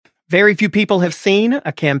Very few people have seen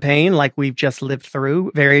a campaign like we've just lived through.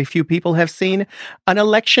 Very few people have seen an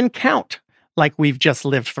election count like we've just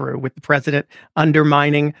lived through, with the president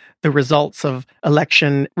undermining the results of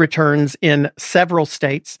election returns in several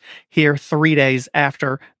states here 3 days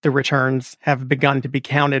after the returns have begun to be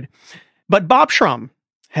counted. But Bob Shrum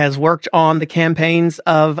has worked on the campaigns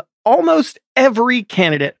of almost every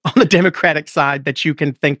candidate on the Democratic side that you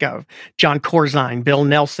can think of. John Corzine, Bill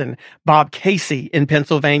Nelson, Bob Casey in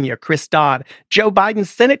Pennsylvania, Chris Dodd, Joe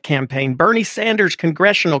Biden's Senate campaign, Bernie Sanders'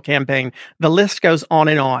 congressional campaign. The list goes on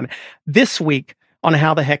and on. This week on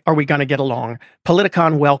How the Heck Are We Gonna Get Along,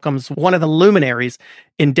 Politicon welcomes one of the luminaries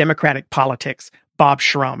in Democratic politics, Bob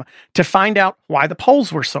Shrum, to find out why the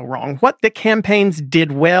polls were so wrong, what the campaigns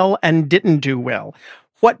did well and didn't do well,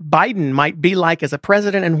 what Biden might be like as a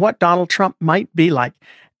president, and what Donald Trump might be like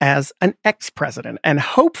as an ex-president. And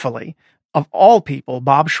hopefully, of all people,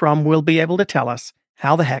 Bob Shrum will be able to tell us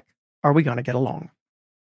how the heck are we going to get along.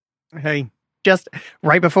 Hey, just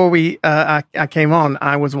right before I came on,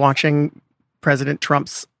 I was watching President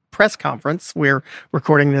Trump's press conference. We're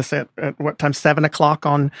recording this at what time? 7 o'clock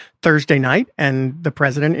on Thursday night, and the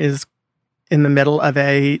president is in the middle of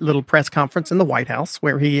a little press conference in the White House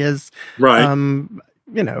where he is right.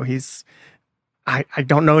 He's, I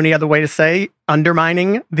don't know any other way to say,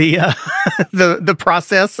 undermining the the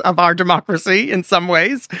process of our democracy in some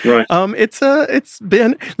ways. Right. It's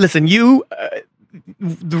been, listen,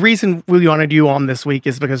 the reason we wanted you on this week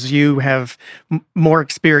is because you have more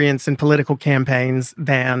experience in political campaigns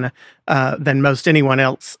than most anyone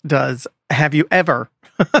else does. Have you ever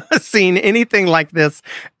seen anything like this?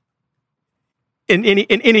 In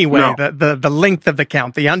any way, no. the length of the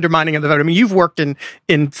count, the undermining of the vote. I mean, you've worked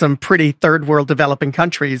in some pretty third world developing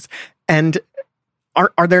countries, and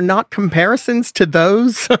are there not comparisons to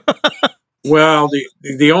those? Well,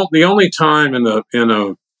 the only time in a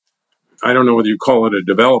I don't know whether you call it a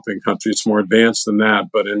developing country, it's more advanced than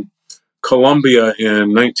that, but in Colombia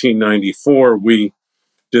in 1994, we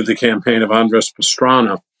did the campaign of Andres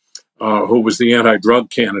Pastrana, who was the anti-drug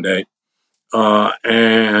candidate,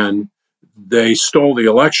 and they stole the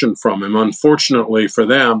election from him. Unfortunately for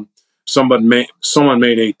them, someone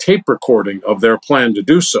made a tape recording of their plan to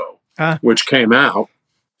do so, which came out,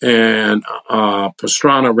 and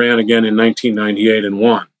Pastrana ran again in 1998 and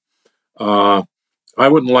won. I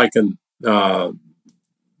wouldn't liken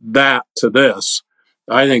that to this.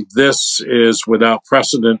 I think this is without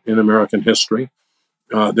precedent in American history.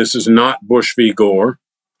 This is not Bush v. Gore.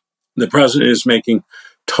 The president is making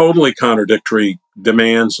totally contradictory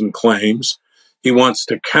demands and claims. He wants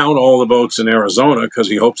to count all the votes in Arizona because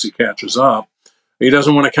he hopes he catches up. He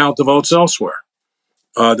doesn't want to count the votes elsewhere.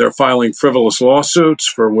 They're filing frivolous lawsuits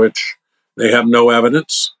for which they have no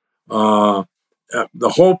evidence. The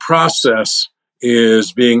whole process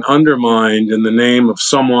is being undermined in the name of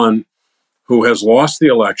someone who has lost the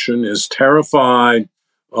election, is terrified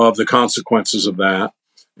of the consequences of that,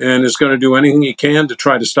 and is going to do anything he can to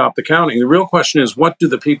try to stop the counting. The real question is, what do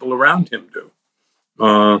the people around him do?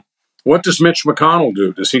 What does Mitch McConnell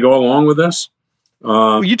do? Does he go along with this?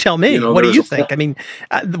 Well, you tell me. What do you think? I mean,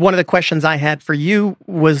 one of the questions I had for you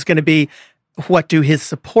was going to be, what do his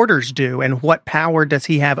supporters do, and what power does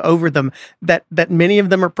he have over them? That many of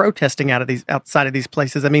them are protesting outside of these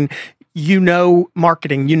places. I mean,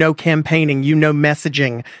 marketing, campaigning,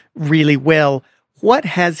 messaging really well. What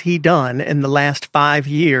has he done in the last 5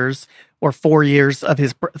 years or 4 years of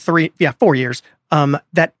his 4 years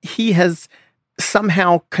that he has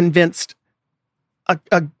somehow convinced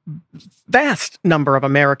a vast number of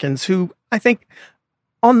Americans who, I think,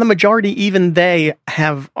 on the majority, even they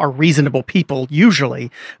are reasonable people usually,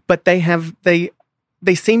 but they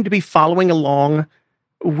seem to be following along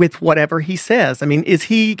with whatever he says. I mean, is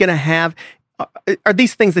he going to have? Are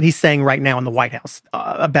these things that he's saying right now in the White House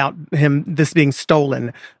about this being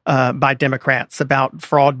stolen by Democrats, about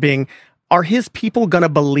fraud being? Are his people going to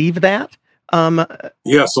believe that?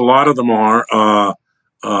 Yes, a lot of them are.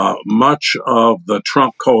 Much of the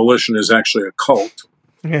Trump coalition is actually a cult.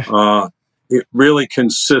 Yeah. It really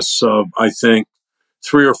consists of, I think,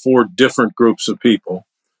 3 or 4 different groups of people.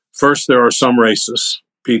 First, there are some racists,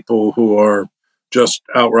 people who are just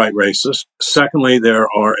outright racist. Secondly, there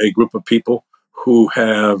are a group of people who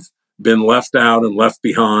have been left out and left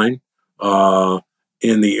behind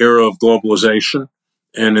in the era of globalization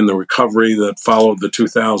and in the recovery that followed the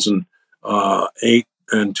 2008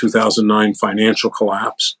 and 2009 financial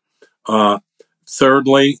collapse.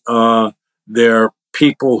 Thirdly, there are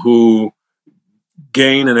people who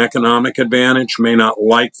gain an economic advantage, may not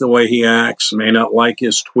like the way he acts, may not like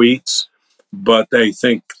his tweets, but they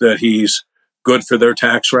think that he's good for their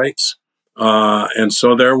tax rates. And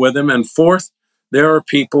so they're with him. And fourth, there are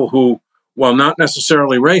people who, while not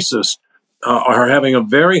necessarily racist, are having a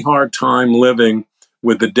very hard time living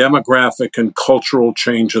with the demographic and cultural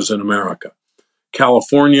changes in America.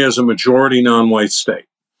 California is a majority non-white state.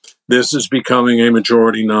 This is becoming a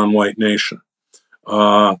majority non-white nation.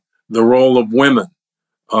 The role of women,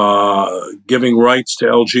 giving rights to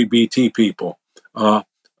LGBT people.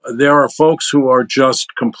 There are folks who are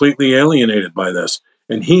just completely alienated by this,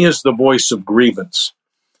 and he is the voice of grievance.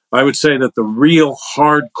 I would say that the real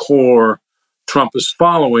hardcore Trump is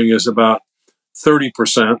following is about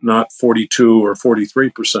 30%, not 42 or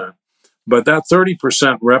 43%. But that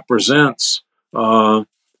 30% represents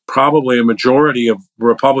probably a majority of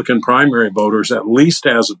Republican primary voters, at least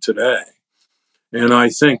as of today. And I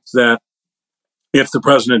think that if the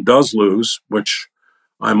president does lose, which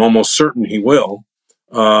I'm almost certain he will,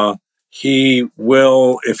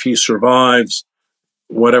 if he survives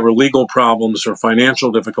whatever legal problems or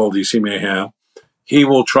financial difficulties he may have, he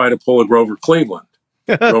will try to pull a Grover Cleveland.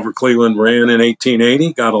 Grover Cleveland ran in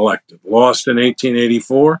 1880, got elected, lost in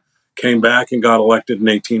 1884, came back and got elected in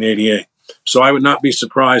 1888. So I would not be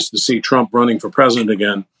surprised to see Trump running for president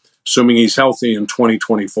again, assuming he's healthy in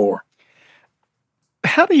 2024.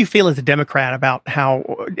 How do you feel as a Democrat about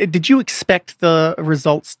did you expect the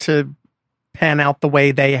results to pan out the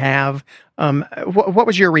way they have? What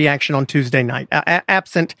was your reaction on Tuesday night?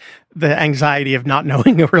 Absent the anxiety of not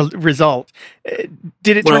knowing a result,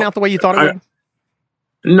 did it turn out the way you thought it would?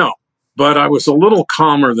 No, but I was a little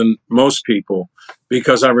calmer than most people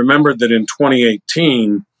because I remembered that in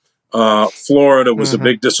 2018, Florida was a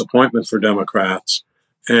big disappointment for Democrats.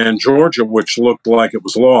 And Georgia, which looked like it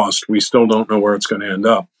was lost, we still don't know where it's going to end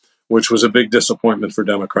up, which was a big disappointment for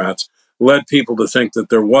Democrats, led people to think that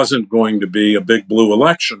there wasn't going to be a big blue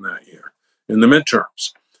election that year in the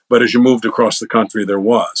midterms. But as you moved across the country, there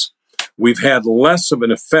was. We've had less of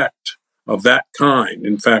an effect of that kind.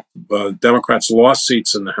 In fact, Democrats lost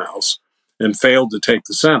seats in the House and failed to take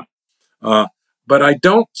the Senate. But I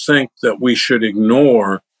don't think that we should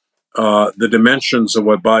ignore the dimensions of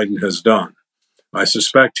what Biden has done. I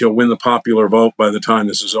suspect he'll win the popular vote by the time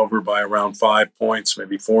this is over by around 5 points,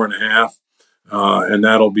 maybe 4.5, and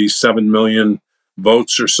that'll be 7 million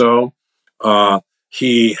votes or so.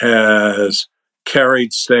 He has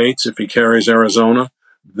carried states, if he carries Arizona,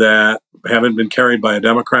 that haven't been carried by a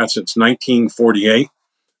Democrat since 1948.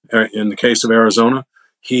 In the case of Arizona,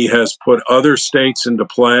 he has put other states into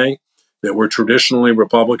play that were traditionally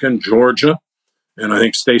Republican, Georgia, and I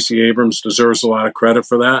think Stacey Abrams deserves a lot of credit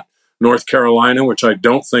for that. North Carolina, which I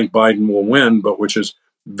don't think Biden will win, but which is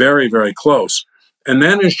very, very close. And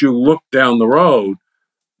then as you look down the road,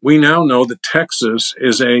 we now know that Texas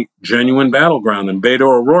is a genuine battleground, and Beto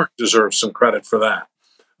O'Rourke deserves some credit for that.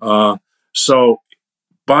 So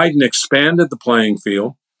Biden expanded the playing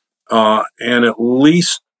field, and at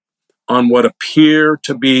least on what appear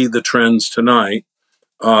to be the trends tonight,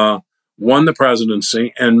 won the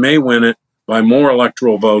presidency and may win it by more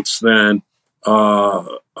electoral votes than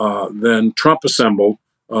Trump assembled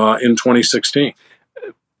in 2016.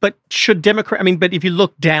 But but if you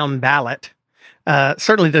look down ballot,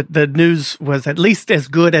 certainly the news was at least as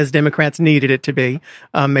good as Democrats needed it to be,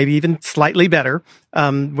 maybe even slightly better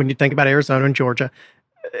when you think about Arizona and Georgia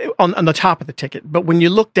on the top of the ticket. But when you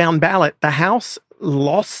look down ballot, the House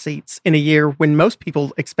lost seats in a year when most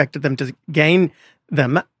people expected them to gain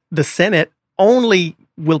them. The Senate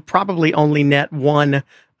will probably only net one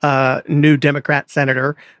new Democrat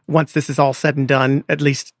senator once this is all said and done, at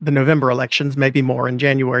least the November elections, maybe more in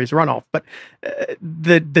January's runoff. But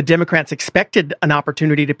the Democrats expected an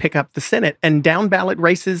opportunity to pick up the Senate, and down ballot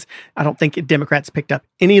races, I don't think Democrats picked up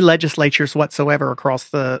any legislatures whatsoever across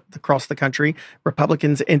the country.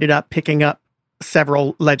 Republicans ended up picking up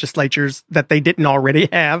several legislatures that they didn't already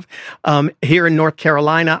have. Here in North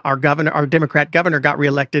Carolina, our Democrat governor got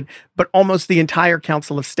reelected, but almost the entire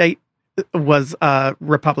Council of State was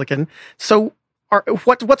Republican. So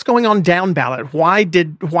what's going on down ballot? Why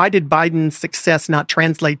did Biden's success not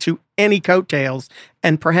translate to any coattails,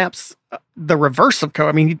 and perhaps the reverse of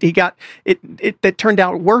he got it turned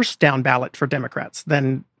out worse down ballot for Democrats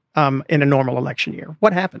than in a normal election year?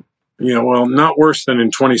 What happened? Yeah, well, not worse than in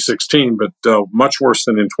 2016, but much worse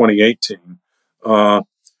than in 2018.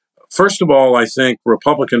 First of all, I think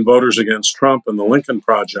Republican voters against Trump and the Lincoln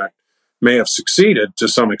Project may have succeeded to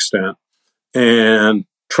some extent, and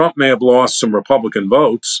Trump may have lost some Republican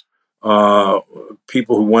votes,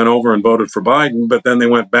 people who went over and voted for Biden, but then they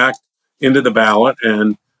went back into the ballot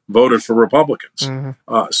and voted for Republicans.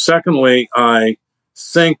 Secondly, I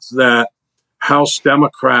think that House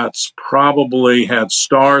Democrats probably had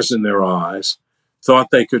stars in their eyes thought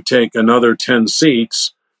they could take another 10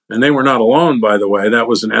 seats. And they were not alone, by the way. That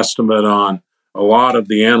was an estimate on a lot of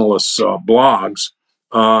the analysts' blogs,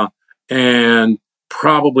 and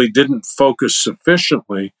probably didn't focus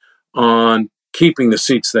sufficiently on keeping the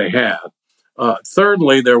seats they had.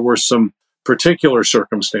 Thirdly, there were some particular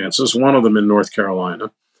circumstances, one of them in North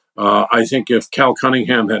Carolina. I think if Cal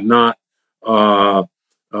Cunningham had not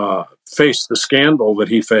faced the scandal that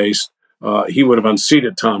he faced, he would have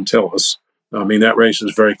unseated Tom Tillis. I mean, that race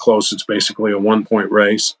is very close. It's basically a 1-point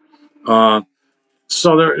race.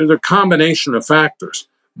 So there are a combination of factors,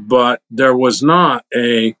 but there was not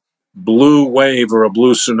a blue wave or a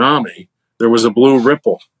blue tsunami. There was a blue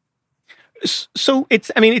ripple. So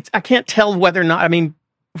I can't tell whether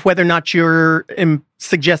or not you're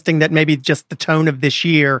suggesting that maybe just the tone of this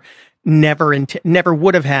year never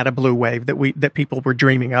would have had a blue wave that people were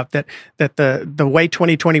dreaming of, that the way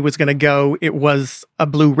 2020 was going to go, it was a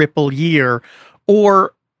blue ripple year.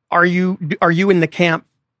 Or are you in the camp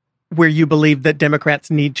where you believe that Democrats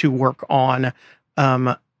need to work on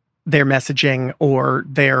their messaging or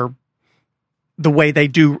the way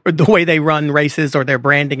they run races or their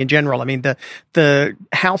branding in general? I mean, the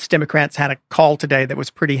House Democrats had a call today that was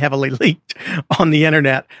pretty heavily leaked on the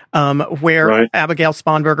internet, where Right. Abigail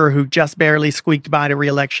Sponberger, who just barely squeaked by to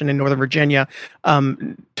re-election in Northern Virginia,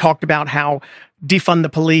 talked about how defund the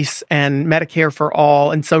police and Medicare for all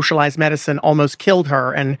and socialized medicine almost killed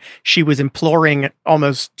her. And she was imploring,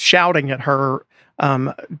 almost shouting at her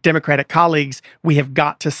Democratic colleagues, we have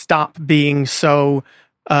got to stop being so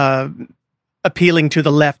appealing to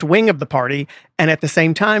the left wing of the party. And at the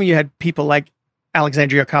same time, you had people like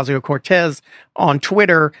Alexandria Ocasio-Cortez on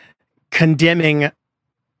Twitter condemning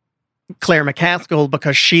Claire McCaskill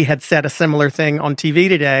because she had said a similar thing on TV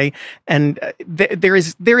today. And there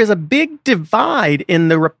is a big divide in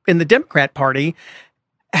the Democrat Party.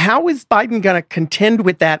 How is Biden going to contend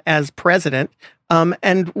with that as president?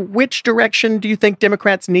 And which direction do you think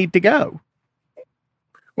Democrats need to go?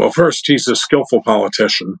 Well, first, he's a skillful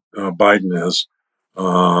politician. Biden is.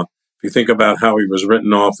 If you think about how he was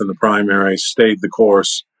written off in the primary, stayed the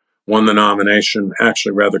course, won the nomination,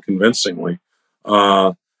 actually rather convincingly,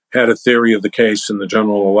 had a theory of the case in the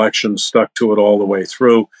general election, stuck to it all the way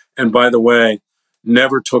through. And by the way,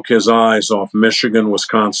 never took his eyes off Michigan,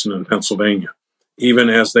 Wisconsin, and Pennsylvania, even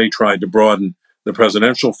as they tried to broaden the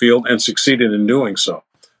presidential field and succeeded in doing so.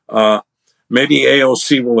 Maybe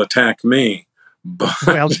AOC will attack me. But,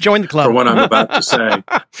 well, join the club. For what I'm about to say.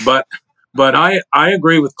 But I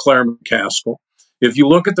agree with Claire McCaskill. If you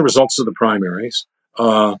look at the results of the primaries,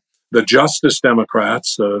 the Justice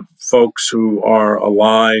Democrats, the folks who are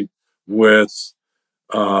allied with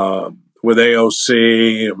AOC,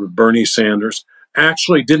 with Bernie Sanders,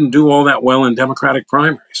 actually didn't do all that well in Democratic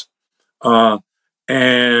primaries.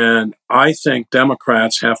 And I think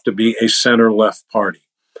Democrats have to be a center-left party.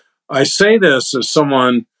 I say this as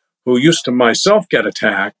someone who used to myself get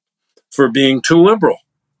attacked for being too liberal.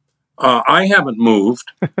 I haven't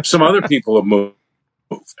moved. Some other people have moved.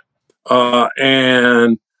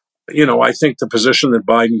 And, I think the position that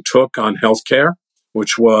Biden took on health care,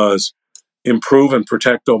 which was improve and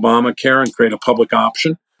protect Obamacare and create a public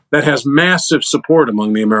option, that has massive support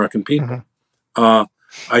among the American people. Mm-hmm.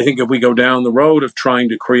 I think if we go down the road of trying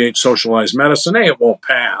to create socialized medicine, it won't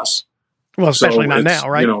pass. Well, especially not now,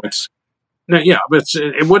 right?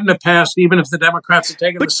 It wouldn't have passed even if the Democrats had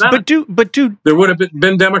taken the Senate. There would have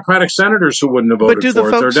been Democratic senators who wouldn't have voted for it. But do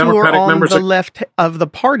the folks who are on the that left of the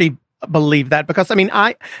party believe that? Because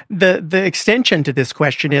the extension to this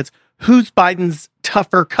question is, who's Biden's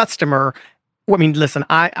tougher customer? I mean, listen,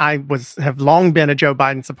 I have long been a Joe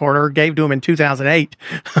Biden supporter, gave to him in 2008,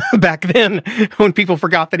 back then when people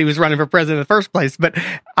forgot that he was running for president in the first place. But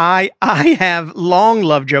I have long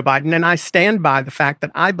loved Joe Biden, and I stand by the fact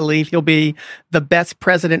that I believe he'll be the best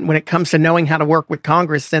president when it comes to knowing how to work with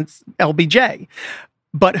Congress since LBJ.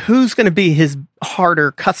 But who's going to be his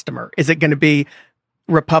harder customer? Is it going to be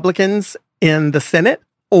Republicans in the Senate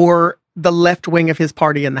or the left wing of his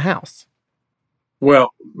party in the House?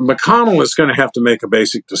 Well, McConnell is going to have to make a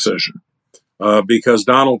basic decision because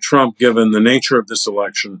Donald Trump, given the nature of this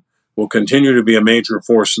election, will continue to be a major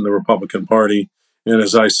force in the Republican Party. And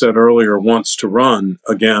as I said earlier, wants to run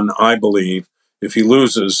again, I believe, if he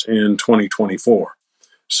loses in 2024.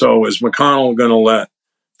 So is McConnell going to let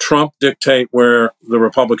Trump dictate where the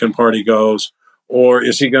Republican Party goes, or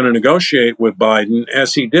is he going to negotiate with Biden,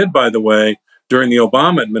 as he did, by the way, during the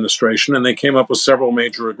Obama administration, and they came up with several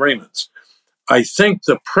major agreements? I think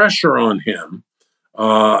the pressure on him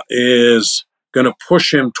is going to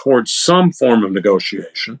push him towards some form of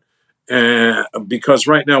negotiation, because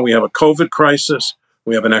right now we have a COVID crisis,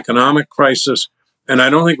 we have an economic crisis, And I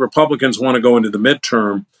don't think Republicans want to go into the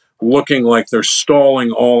midterm looking like they're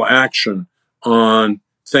stalling all action on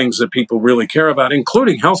things that people really care about,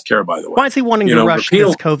 including health care, by the way. Why is he wanting to rush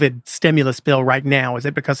this COVID stimulus bill right now? Is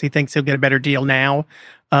it because he thinks he'll get a better deal now,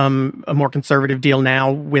 a more conservative deal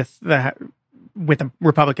now with a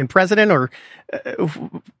Republican president, or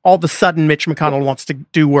all of a sudden Mitch McConnell wants to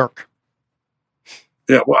do work?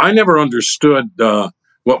 Yeah, well, I never understood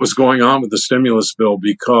what was going on with the stimulus bill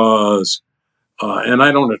because, and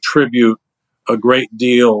I don't attribute a great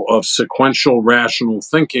deal of sequential rational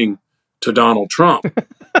thinking to Donald Trump.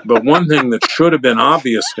 But one thing that should have been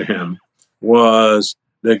obvious to him was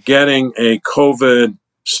that getting a COVID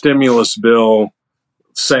stimulus bill,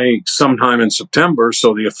 say, sometime in September,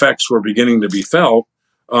 so the effects were beginning to be felt,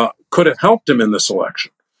 could have helped him in this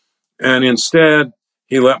election. And instead,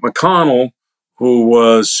 he let McConnell, who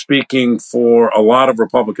was speaking for a lot of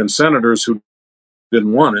Republican senators who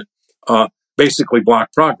didn't want it, basically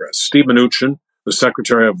block progress. Steve Mnuchin, the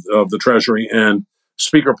Secretary of the Treasury, and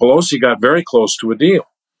Speaker Pelosi got very close to a deal.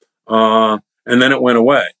 And then it went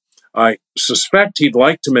away. I suspect he'd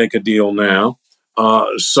like to make a deal now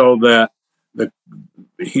so that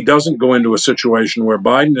he doesn't go into a situation where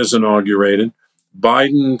Biden is inaugurated,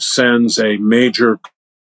 Biden sends a major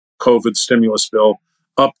COVID stimulus bill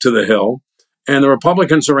up to the Hill, and the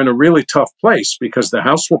Republicans are in a really tough place because the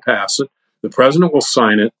House will pass it, the president will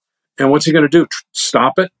sign it, and what's he going to do?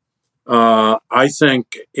 Stop it? I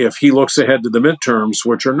think if he looks ahead to the midterms,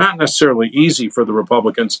 which are not necessarily easy for the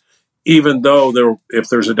Republicans, even though if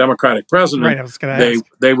there's a Democratic president,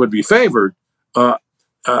 they would be favored.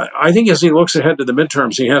 I think as he looks ahead to the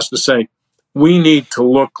midterms, he has to say, we need to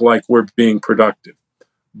look like we're being productive.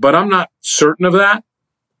 But I'm not certain of that.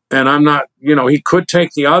 And I'm not, he could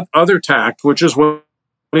take the other tact, which is what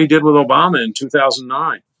he did with Obama in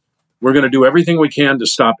 2009. We're going to do everything we can to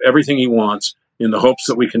stop everything he wants in the hopes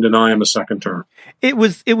that we can deny him a second term. It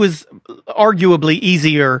was arguably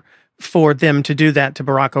easier for them to do that to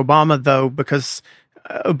Barack Obama, though, because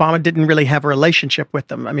Obama didn't really have a relationship with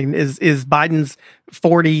them. I mean, is Biden's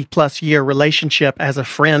 40-plus year relationship as a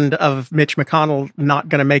friend of Mitch McConnell not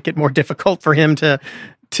going to make it more difficult for him to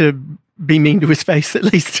be mean to his face, at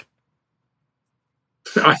least?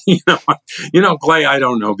 Clay, I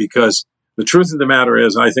don't know, because the truth of the matter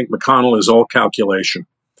is I think McConnell is all calculation.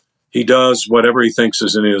 He does whatever he thinks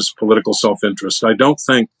is in his political self-interest. I don't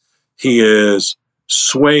think he is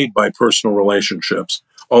swayed by personal relationships,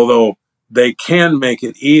 although they can make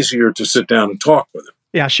it easier to sit down and talk with him.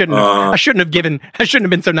 Yeah, I shouldn't have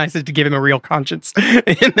been so nice as to give him a real conscience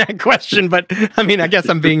in that question. But I mean, I guess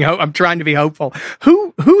I'm trying to be hopeful.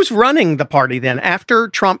 Who's running the party then after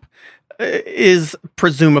Trump is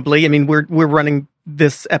presumably? I mean, we're running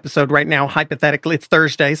this episode right now hypothetically. It's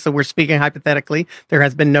Thursday, so we're speaking hypothetically. There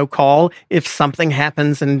has been no call. If something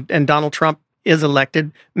happens and Donald Trump is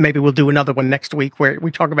elected, maybe we'll do another one next week where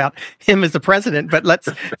we talk about him as the president. But let's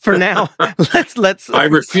I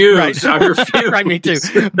refuse. Right. I refuse. Right, me too.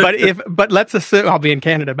 But let's assume I'll be in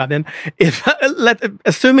Canada by then.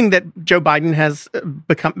 Assuming that Joe Biden has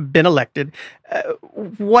been elected,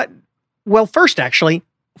 first, actually,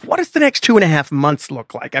 what does the next 2.5 months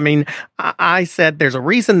look like? I mean, I said there's a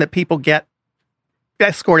reason that people get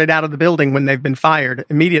escorted out of the building when they've been fired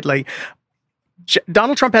immediately.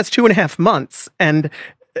 Donald Trump has 2.5 months, and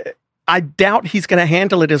I doubt he's going to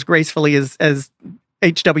handle it as gracefully as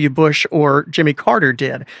H.W. Bush or Jimmy Carter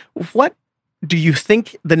did. What do you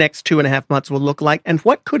think the next 2.5 months will look like, and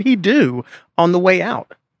what could he do on the way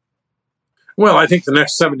out? Well, I think the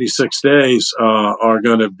next 76 days are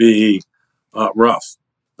going to be rough.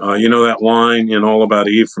 You know that line in All About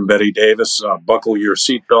Eve from Betty Davis, buckle your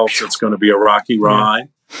seatbelts, it's going to be a rocky ride.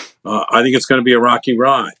 I think it's going to be a rocky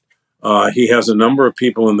ride. He has a number of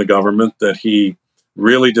people in the government that he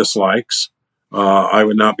really dislikes. I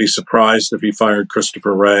would not be surprised if he fired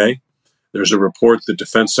Christopher Wray. There's a report that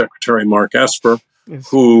Defense Secretary Mark Esper,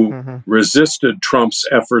 who resisted Trump's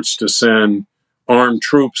efforts to send armed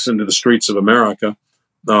troops into the streets of America,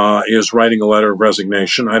 is writing a letter of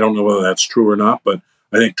resignation. I don't know whether that's true or not, but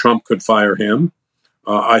I think Trump could fire him.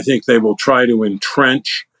 I think they will try to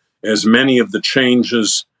entrench as many of the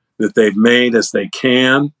changes that they've made as they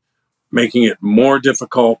can, making it more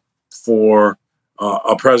difficult for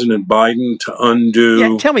a President Biden to undo.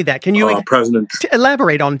 Yeah, tell me that. Can you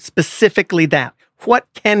elaborate on specifically that? What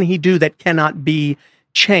can he do that cannot be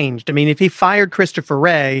changed? I mean, if he fired Christopher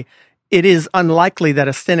Wray, it is unlikely that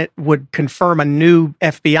a Senate would confirm a new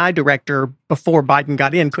FBI director before Biden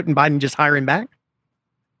got in. Couldn't Biden just hire him back?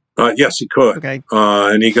 Yes, he could. Okay.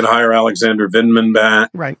 And he could hire Alexander Vindman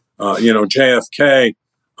back. Right. JFK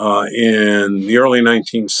in the early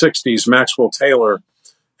 1960s, Maxwell Taylor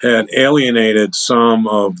had alienated some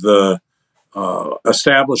of the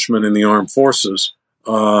establishment in the armed forces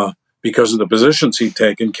because of the positions he'd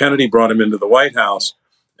taken. Kennedy brought him into the White House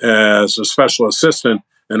as a special assistant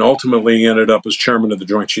and ultimately ended up as chairman of the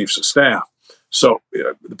Joint Chiefs of Staff. So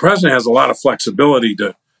the president has a lot of flexibility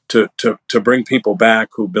to bring people back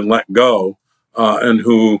who've been let go and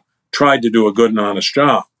who tried to do a good and honest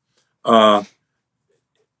job.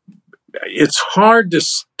 It's hard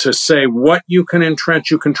to say what you can entrench.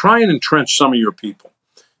 You can try and entrench some of your people.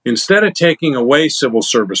 Instead of taking away civil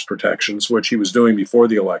service protections, which he was doing before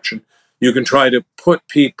the election, you can try to put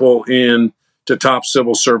people in to top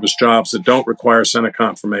civil service jobs that don't require Senate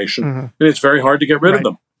confirmation. Mm-hmm. And it's very hard to get rid of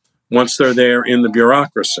them once they're there in the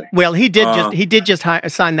bureaucracy. Well, he did just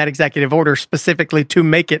sign that executive order specifically to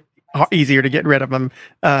make it easier to get rid of them.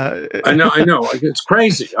 I know. It's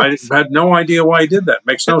crazy. I had no idea why he did that.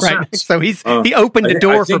 Makes no sense. So he opened the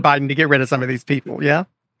door for Biden to get rid of some of these people. Yeah.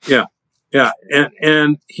 Yeah.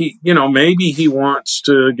 And he, maybe he wants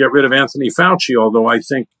to get rid of Anthony Fauci, although I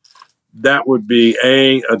think that would be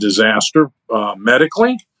a disaster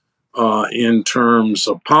medically in terms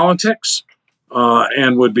of politics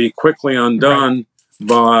and would be quickly undone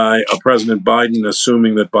by a President Biden,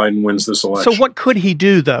 assuming that Biden wins this election. So what could he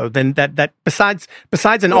do, though, then that besides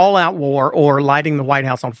an all-out war or lighting the White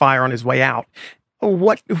House on fire on his way out,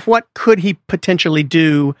 what could he potentially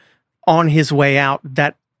do on his way out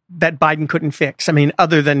that Biden couldn't fix? I mean,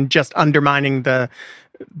 other than just undermining the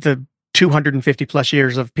 250 plus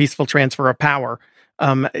years of peaceful transfer of power,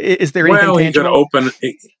 is there anything tangible?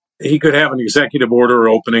 He could have an executive order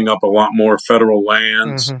opening up a lot more federal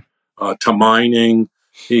lands to mining.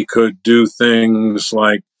 He could do things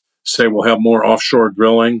like say we'll have more offshore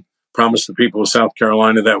drilling. Promise the people of South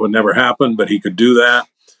Carolina that would never happen, but he could do that.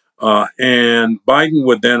 And Biden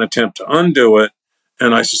would then attempt to undo it.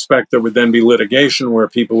 And I suspect there would then be litigation where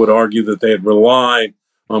people would argue that they had relied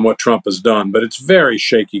on what Trump has done. But it's very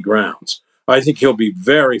shaky grounds. I think he'll be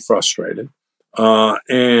very frustrated.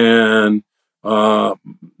 And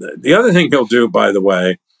the other thing he'll do, by the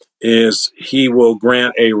way, is he will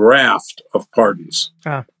grant a raft of pardons.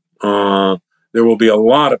 There will be a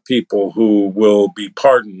lot of people who will be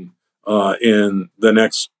pardoned in the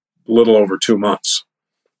next little over 2 months.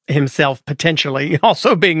 Himself potentially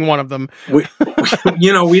also being one of them. We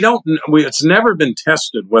don't. It's never been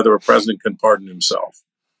tested whether a president can pardon himself,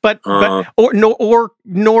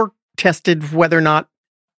 nor tested whether or not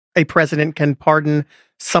a president can pardon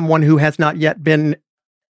someone who has not yet been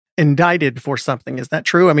indicted for something. Is that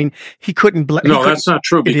true? I mean, he couldn't. That's not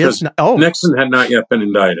true because Nixon had not yet been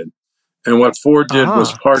indicted, and what Ford did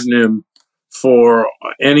was pardon him for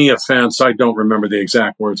any offense. I don't remember the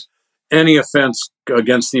exact words. Any offense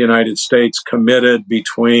against the United States committed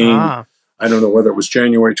between, I don't know whether it was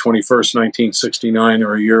January 21st, 1969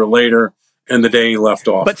 or a year later, and the day he left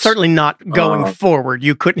office. But certainly not going forward.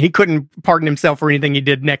 He couldn't pardon himself for anything he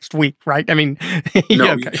did next week, right? I mean,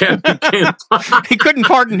 no, you can't. He couldn't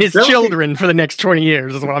pardon his children for the next 20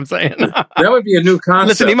 years, is what I'm saying. That would be a new concept.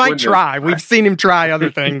 Listen, he might try. We've seen him try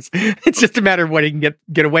other things. It's just a matter of what he can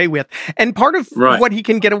get away with. And part of what he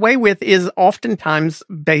can get away with is oftentimes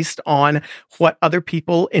based on what other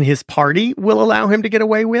people in his party will allow him to get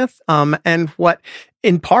away with, and what,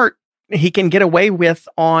 in part, he can get away with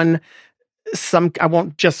on some, I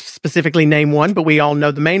won't just specifically name one, but we all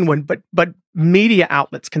know the main one, but media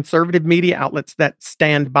outlets, conservative media outlets that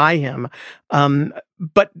stand by him.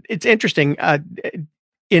 But it's interesting,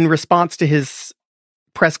 in response to his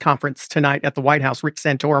press conference tonight at the White House, Rick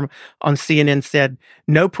Santorum on CNN said,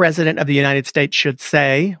 no president of the United States should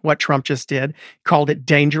say what Trump just did, called it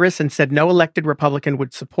dangerous, and said no elected Republican will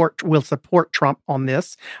support Trump on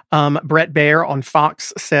this. Brett Baier on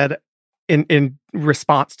Fox said, in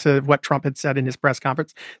response to what Trump had said in his press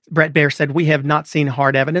conference, Brett Baier said, we have not seen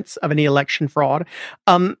hard evidence of any election fraud.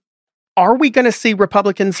 Are we going to see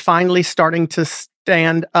Republicans finally starting to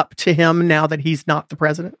stand up to him now that he's not the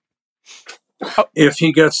president? If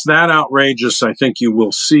he gets that outrageous, I think you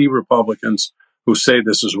will see Republicans who say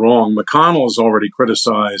this is wrong. McConnell has already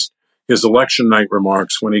criticized his election night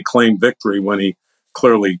remarks when he claimed victory when he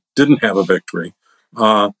clearly didn't have a victory.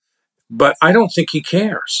 But I don't think he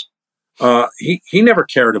cares. He never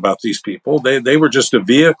cared about these people. They were just a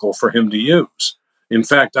vehicle for him to use. In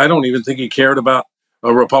fact, I don't even think he cared about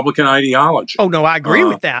a Republican ideology. Oh, no, I agree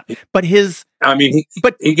with that. But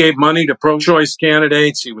he gave money to pro-choice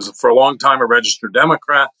candidates. He was, for a long time, a registered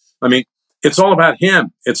Democrat. I mean, it's all about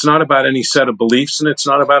him. It's not about any set of beliefs, and it's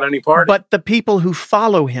not about any party. But the people who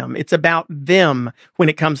follow him, it's about them when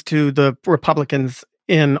it comes to the Republicans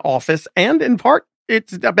in office, and in part,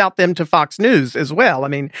 it's about them to Fox News as well. I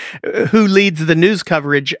mean, who leads the news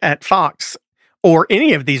coverage at Fox or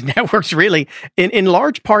any of these networks, really? In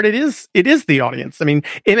large part, it is the audience. I mean,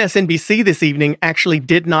 MSNBC this evening actually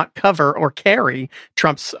did not cover or carry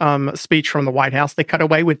Trump's speech from the White House. They cut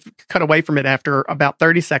away from it after about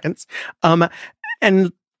 30 seconds.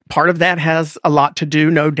 And part of that has a lot to do,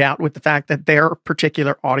 no doubt, with the fact that their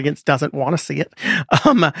particular audience doesn't want to see it.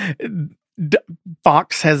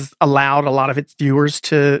 Fox has allowed a lot of its viewers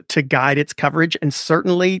to guide its coverage, and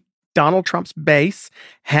certainly Donald Trump's base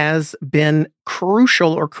has been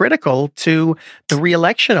crucial or critical to the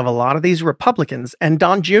reelection of a lot of these Republicans. And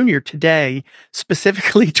Don Jr. today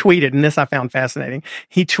specifically tweeted, and this I found fascinating.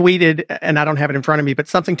 He tweeted, and I don't have it in front of me, but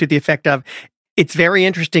something to the effect of, it's very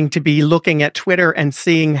interesting to be looking at Twitter and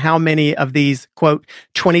seeing how many of these, quote,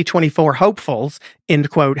 2024 hopefuls, end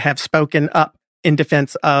quote, have spoken up in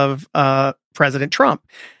defense of President Trump.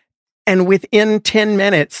 And within 10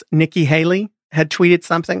 minutes, Nikki Haley had tweeted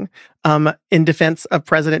something in defense of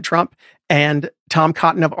President Trump, and Tom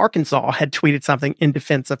Cotton of Arkansas had tweeted something in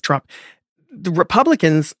defense of Trump. The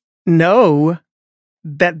Republicans know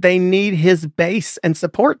that they need his base and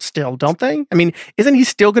support still, don't they? I mean, isn't he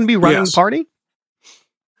still going to be running the party?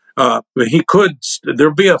 He could,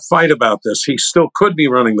 there'll be a fight about this. He still could be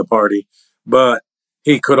running the party, but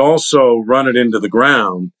he could also run it into the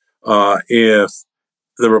ground if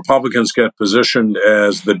the Republicans get positioned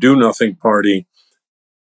as the do-nothing party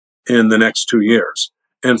in the next 2 years.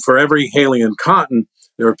 And for every Haley and Cotton,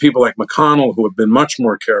 there are people like McConnell who have been much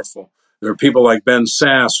more careful. There are people like Ben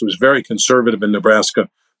Sasse, who's very conservative in Nebraska,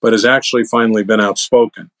 but has actually finally been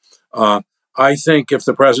outspoken. I think if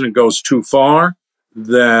the president goes too far,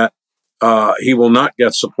 that he will not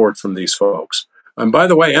get support from these folks. And by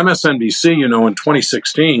the way, MSNBC, in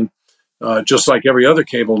 2016, just like every other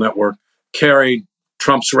cable network, carried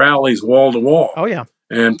Trump's rallies wall to wall. Oh, yeah.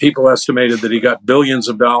 And people estimated that he got billions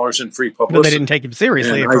of dollars in free publicity. But they didn't take him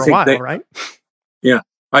seriously for a while, right? Yeah.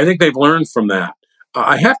 I think they've learned from that.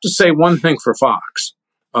 I have to say one thing for Fox.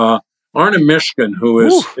 Arna Mishkin, who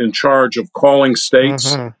is in charge of calling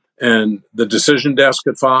states and the decision desk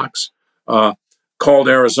at Fox, called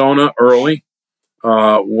Arizona early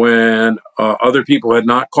when other people had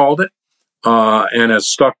not called it and has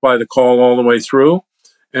stuck by the call all the way through.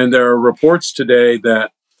 And there are reports today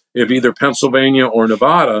that if either Pennsylvania or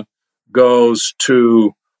Nevada goes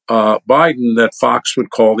to Biden, that Fox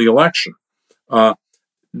would call the election.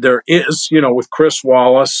 There is, with Chris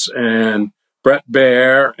Wallace and Brett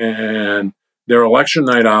Baer and their election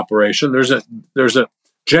night operation, there's a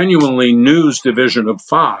genuinely news division of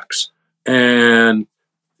Fox, and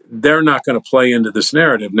they're not going to play into this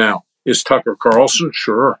narrative. Now, is Tucker Carlson?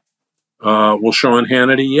 Sure. Will Sean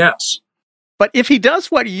Hannity? Yes. But if he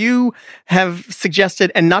does what you have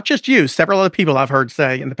suggested, and not just you, several other people I've heard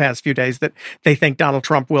say in the past few days that they think Donald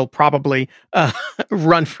Trump will probably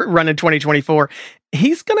run in 2024,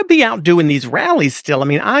 he's going to be out doing these rallies still. I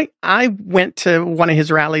mean, I went to one of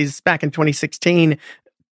his rallies back in 2016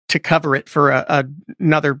 to cover it for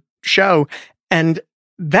another show, and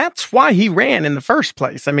that's why he ran in the first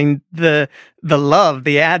place. I mean, the love,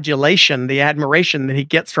 the adulation, the admiration that he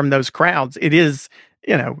gets from those crowds, it is,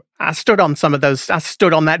 I stood on some of those. I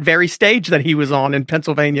stood on that very stage that he was on in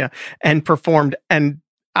Pennsylvania and performed. And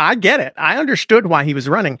I get it. I understood why he was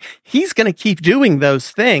running. He's going to keep doing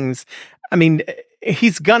those things. I mean,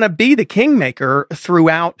 he's going to be the kingmaker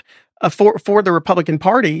throughout for the Republican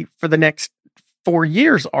Party for the next 4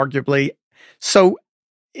 years, arguably. So,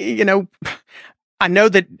 I know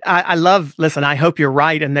that listen, I hope you're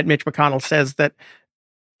right. And that Mitch McConnell says that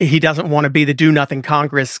he doesn't want to be the do-nothing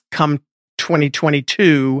Congress come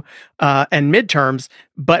 2022 and midterms,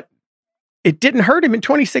 but it didn't hurt him in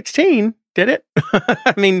 2016, did it?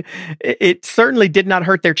 I mean, it certainly did not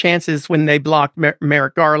hurt their chances when they blocked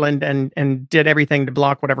Merrick Garland and did everything to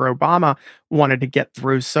block whatever Obama wanted to get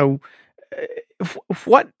through. So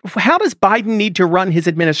how does Biden need to run his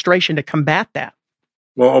administration to combat that?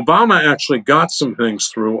 Well, Obama actually got some things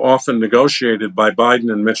through, often negotiated by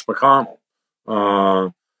Biden and Mitch McConnell.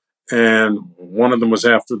 And one of them was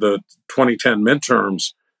after the 2010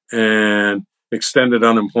 midterms and extended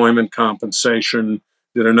unemployment compensation,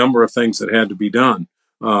 did a number of things that had to be done.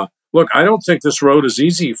 Look, I don't think this road is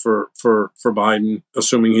easy for Biden,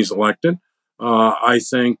 assuming he's elected. I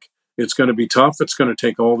think it's going to be tough. It's going to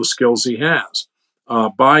take all the skills he has.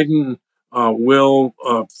 Biden will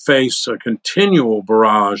face a continual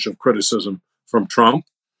barrage of criticism from Trump.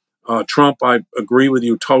 Trump, I agree with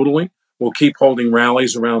you totally, will keep holding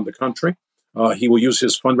rallies around the country. He will use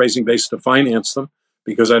his fundraising base to finance them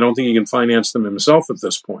because I don't think he can finance them himself at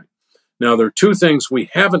this point. Now, there are two things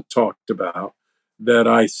we haven't talked about that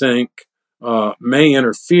I think may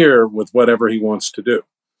interfere with whatever he wants to do.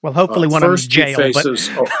 Well, hopefully one of them's First, he jail, faces,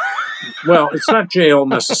 well, it's not jail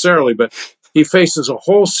necessarily, but he faces a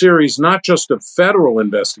whole series, not just of federal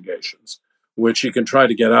investigations, which he can try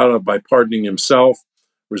to get out of by pardoning himself,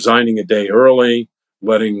 resigning a day early,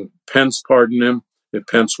 letting Pence pardon him, if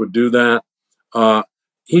Pence would do that.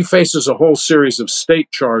 He faces a whole series of state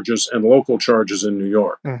charges and local charges in New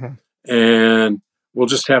York. Mm-hmm. And we'll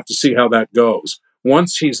just have to see how that goes.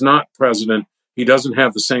 Once he's not president, he doesn't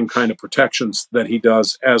have the same kind of protections that he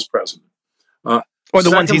does as president. Or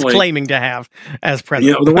the ones he's claiming to have as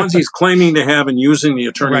president. The ones he's claiming to have and using the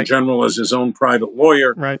attorney general as his own private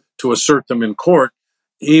lawyer to assert them in court,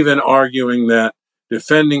 even arguing that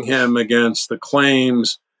defending him against the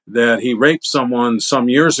claims that he raped someone some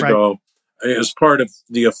years ago is part of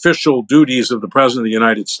the official duties of the president of the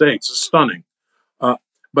United States. It's stunning.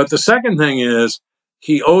 But the second thing is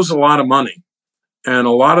he owes a lot of money, and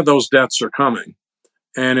a lot of those debts are coming.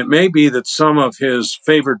 And it may be that some of his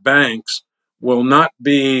favored banks will not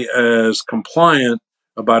be as compliant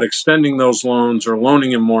about extending those loans or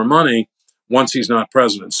loaning him more money once he's not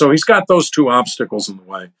president. So he's got those two obstacles in the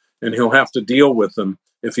way, and he'll have to deal with them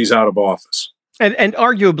if he's out of office. And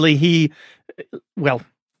arguably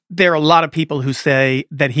there are a lot of people who say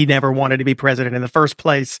that he never wanted to be president in the first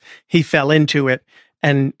place. He fell into it,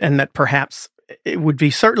 and that perhaps it would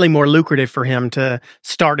be certainly more lucrative for him to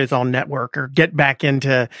start his own network or get back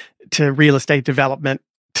into real estate development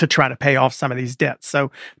to try to pay off some of these debts. So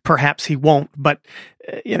perhaps he won't, but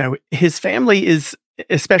his family is,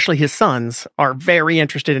 especially his sons, are very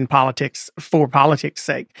interested in politics for politics'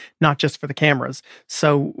 sake, not just for the cameras.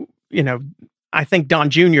 So, I think Don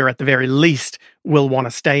Jr. at the very least will want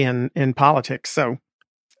to stay in politics. So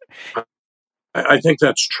I think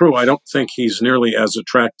that's true. I don't think he's nearly as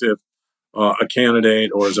attractive a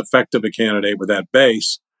candidate or as effective a candidate with that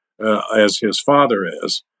base as his father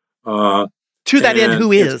is. To that end,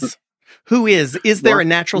 who is? Is there a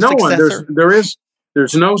natural successor?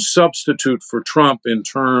 There's no substitute for Trump in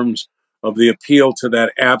terms of the appeal to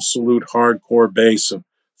that absolute hardcore base of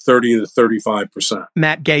 30 to 35%.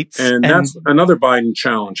 Matt Gaetz. And that's another Biden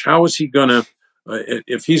challenge. How is he going to,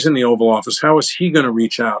 if he's in the Oval Office, how is he going to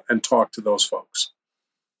reach out and talk to those folks?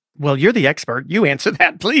 Well, you're the expert. You answer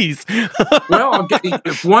that, please. Well,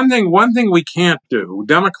 if one thing we can't do,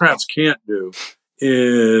 Democrats can't do,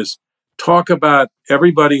 is talk about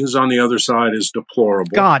everybody who's on the other side is deplorable.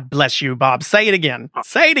 God bless you, Bob. Say it again.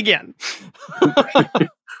 Say it again.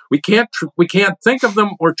 We can't think of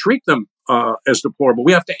them or treat them as deplorable.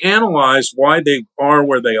 We have to analyze why they are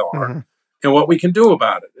where they are and what we can do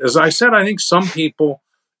about it. As I said, I think some people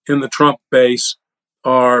in the Trump base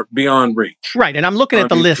are beyond reach. Right. And I'm looking at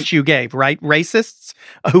the list you gave, right? Racists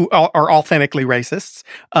who are authentically racists,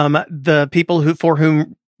 the people for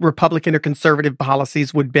whom Republican or conservative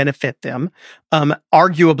policies would benefit them.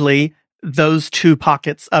 Arguably, those two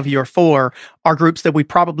pockets of your four are groups that we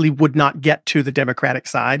probably would not get to the Democratic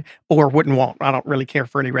side or wouldn't want. I don't really care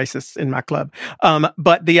for any racists in my club.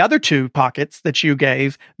 But the other two pockets that you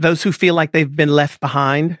gave, those who feel like they've been left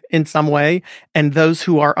behind in some way, and those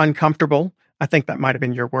who are uncomfortable, I think that might have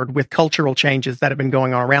been your word, with cultural changes that have been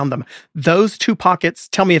going on around them. Those two pockets,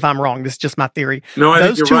 tell me if I'm wrong, this is just my theory. No, I think you're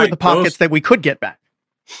right. Those two are the pockets that we could get back.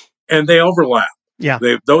 And they overlap. Yeah.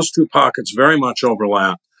 Those two pockets very much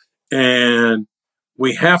overlap. And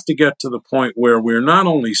we have to get to the point where we're not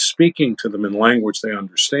only speaking to them in language they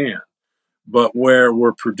understand, but where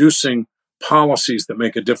we're producing policies that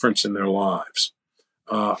make a difference in their lives.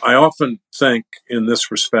 I often think in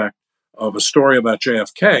this respect of a story about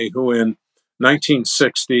JFK, who in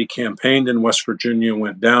 1960 campaigned in West Virginia,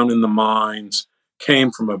 went down in the mines,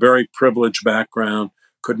 came from a very privileged background,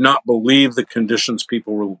 could not believe the conditions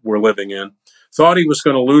people were living in, thought he was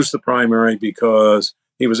going to lose the primary because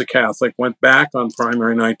he was a Catholic, went back on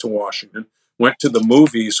primary night to Washington, went to the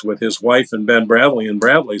movies with his wife and Ben Bradley and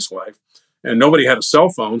Bradley's wife, and nobody had a cell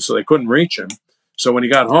phone, so they couldn't reach him. So when he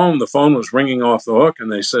got home, the phone was ringing off the hook,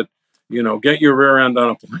 and they said, get your rear end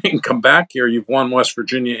on a plane, come back here, you've won West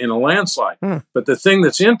Virginia in a landslide. But the thing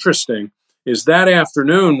that's interesting is that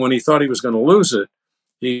afternoon, when he thought he was going to lose it,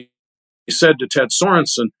 he said to Ted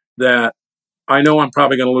Sorensen that, I know I'm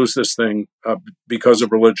probably going to lose this thing because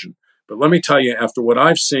of religion. But let me tell you, after what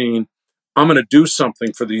I've seen, I'm going to do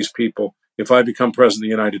something for these people if I become president of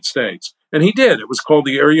the United States. And he did. It was called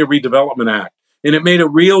the Area Redevelopment Act. And it made a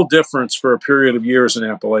real difference for a period of years in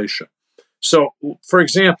Appalachia. So, for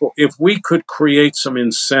example, if we could create some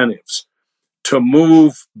incentives to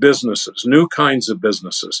move businesses, new kinds of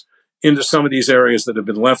businesses, into some of these areas that have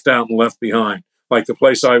been left out and left behind, like the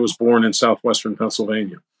place I was born in southwestern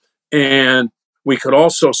Pennsylvania, and We could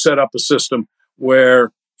also set up a system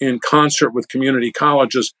where, in concert with community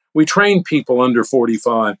colleges, we train people under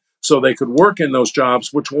 45 so they could work in those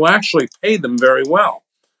jobs, which will actually pay them very well.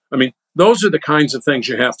 I mean, those are the kinds of things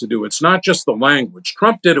you have to do. It's not just the language.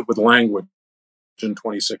 Trump did it with language in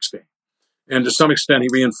 2016. And to some extent, he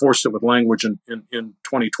reinforced it with language in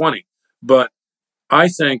 2020. But I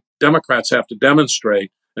think Democrats have to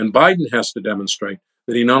demonstrate, and Biden has to demonstrate,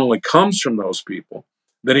 that he not only comes from those people,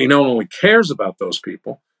 that he not only cares about those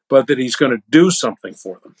people, but that he's going to do something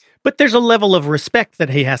for them. But there's a level of respect that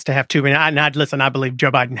he has to have too. I mean, listen, I believe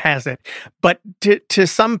Joe Biden has it. But to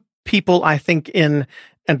some people, I think and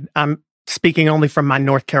I'm speaking only from my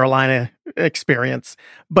North Carolina experience,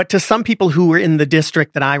 but to some people who were in the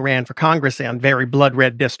district that I ran for Congress in, very blood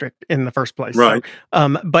red district in the first place. Right.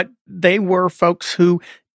 So, but they were folks who,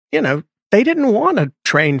 they didn't want to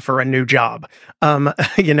train for a new job.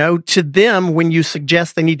 To them, when you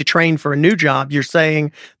suggest they need to train for a new job, you're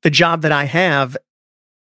saying the job that I have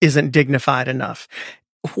isn't dignified enough.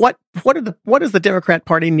 What does the Democrat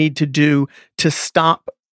Party need to do to stop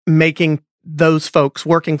making those folks,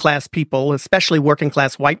 working class people, especially working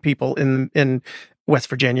class white people in West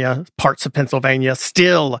Virginia, parts of Pennsylvania,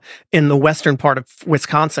 still in the western part of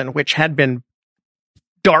Wisconsin, which had been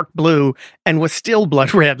dark blue and was still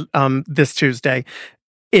blood red this Tuesday,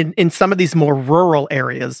 in some of these more rural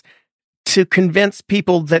areas, to convince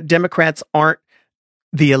people that Democrats aren't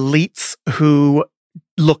the elites who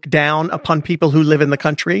look down upon people who live in the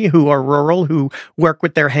country, who are rural, who work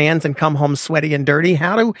with their hands and come home sweaty and dirty.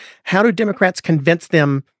 How do Democrats convince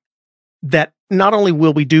them that not only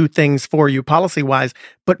will we do things for you policy-wise,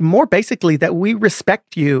 but more basically that we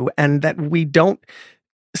respect you and that we don't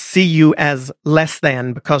see you as less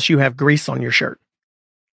than because you have grease on your shirt?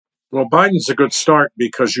 Well, Biden's a good start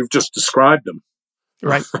because you've just described him.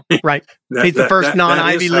 Right, right. He's the first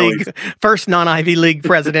non-Ivy League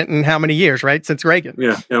president in how many years, right? Since Reagan.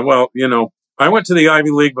 Yeah. Well, I went to the Ivy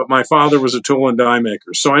League, but my father was a tool and die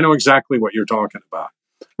maker, so I know exactly what you're talking about.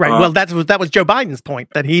 Right. Well, that was Joe Biden's point,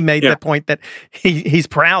 that he made that point that he's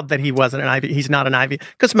proud that he wasn't an Ivy. He's not an Ivy,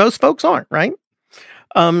 because most folks aren't, right?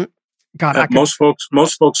 Most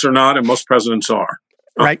folks are not, and most presidents are.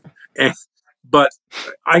 Right. But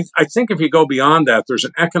I think if you go beyond that, there's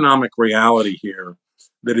an economic reality here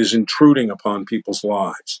that is intruding upon people's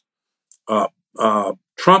lives.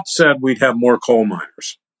 Trump said we'd have more coal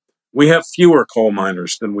miners. We have fewer coal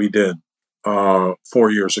miners than we did 4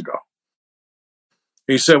 years ago.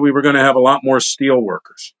 He said we were going to have a lot more steel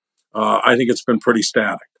workers. I think it's been pretty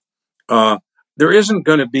static. There isn't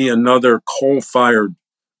going to be another coal-fired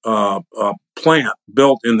plant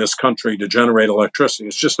built in this country to generate electricity.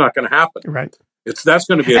 It's just not going to happen. Right. That's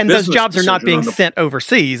going to be a business those jobs are not being sent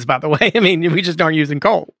overseas, by the way. I mean, we just aren't using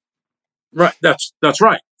coal. Right. That's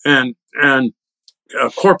right. And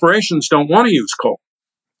corporations don't want to use coal.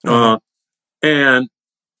 And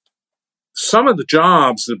some of the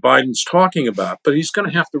jobs that Biden's talking about, but he's going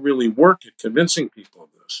to have to really work at convincing people of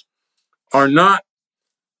this, are not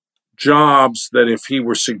jobs that if he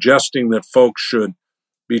were suggesting that folks should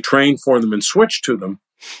be trained for them and switch to them,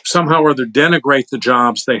 somehow or other denigrate the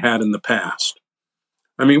jobs they had in the past.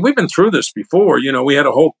 I mean, we've been through this before. We had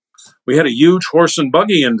a huge horse and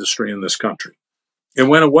buggy industry in this country. It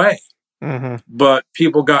went away, but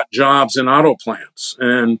people got jobs in auto plants,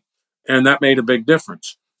 and that made a big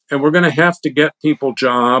difference. And we're going to have to get people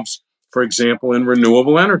jobs, for example, in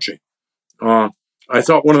renewable energy. I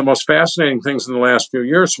thought one of the most fascinating things in the last few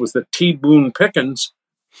years was that T. Boone Pickens,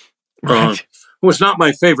 who was not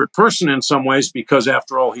my favorite person in some ways, because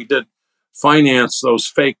after all, he did finance those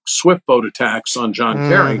fake Swift boat attacks on John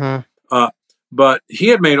Kerry. But he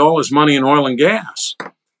had made all his money in oil and gas.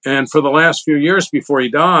 And for the last few years before he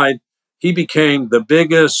died, he became the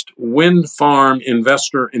biggest wind farm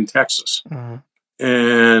investor in Texas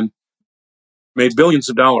and made billions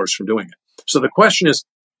of dollars from doing it. So the question is,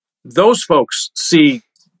 those folks see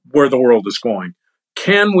where the world is going.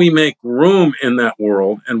 Can we make room in that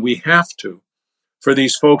world? And we have to, for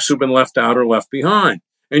these folks who've been left out or left behind.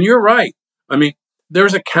 And you're right. I mean,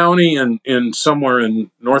 there's a county in somewhere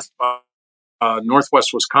in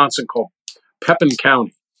northwest Wisconsin called Pepin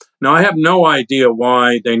County. Now, I have no idea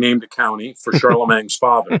why they named a county for Charlemagne's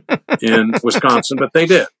father in Wisconsin, but they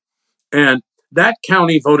did. And that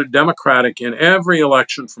county voted Democratic in every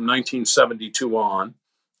election from 1972 on,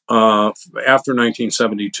 after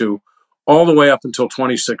 1972, all the way up until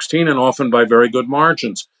 2016, and often by very good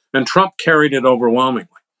margins. And Trump carried it overwhelmingly.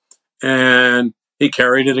 And he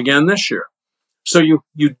carried it again this year. So you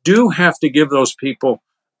do have to give those people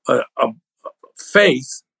a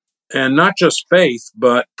faith, and not just faith,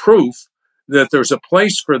 but proof that there's a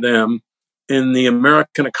place for them in the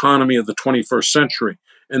American economy of the 21st century,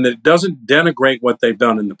 and that it doesn't denigrate what they've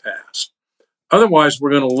done in the past. Otherwise,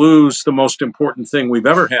 we're going to lose the most important thing we've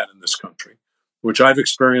ever had in this country, which I've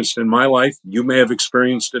experienced in my life. You may have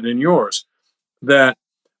experienced it in yours, that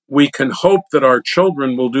we can hope that our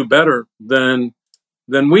children will do better than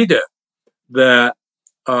we did. That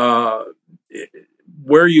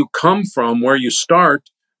where you come from, where you start,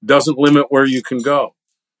 doesn't limit where you can go.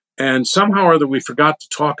 And somehow or other, we forgot to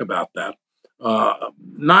talk about that.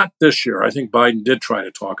 Not this year. I think Biden did try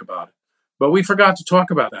to talk about it, but we forgot to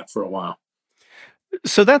talk about that for a while.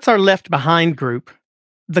 So that's our left behind group.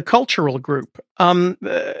 The cultural group,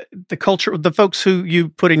 the folks who you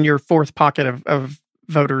put in your fourth pocket of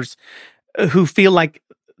voters who feel like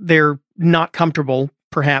they're not comfortable,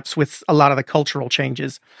 perhaps, with a lot of the cultural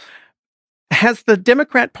changes. Has the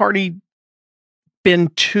Democrat Party been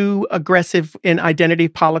too aggressive in identity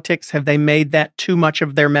politics? Have they made that too much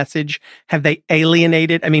of their message? Have they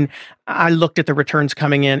alienated? I mean, I looked at the returns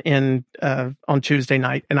coming in on Tuesday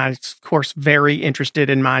night, and I was, of course, very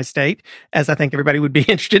interested in my state, as I think everybody would be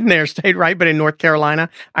interested in their state, right? But in North Carolina,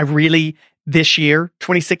 I really, this year,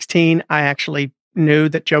 2016, I actually knew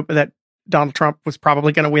that Donald Trump was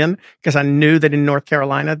probably going to win, because I knew that in North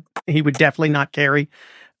Carolina, he would definitely not carry.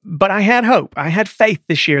 But I had hope. I had faith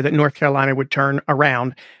this year that North Carolina would turn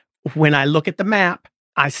around. When I look at the map,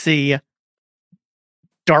 I see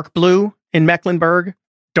dark blue in Mecklenburg,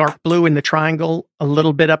 dark blue in the Triangle, a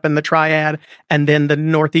little bit up in the Triad, and then the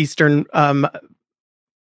northeastern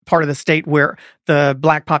part of the state where the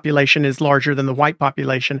black population is larger than the white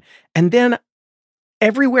population. And then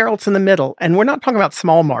everywhere else in the middle. And we're not talking about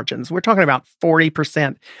small margins. We're talking about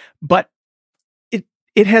 40%. But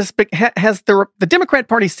it has the Democrat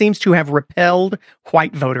Party seems to have repelled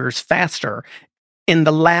white voters faster in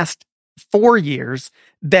the last 4 years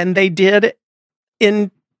than they did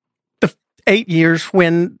in the 8 years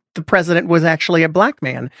when the president was actually a black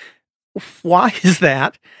man. Why is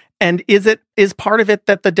that? And is part of it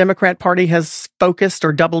that the Democrat Party has focused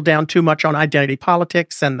or doubled down too much on identity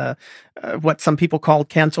politics and the what some people call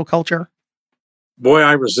cancel culture? Boy,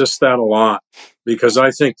 I resist that a lot, because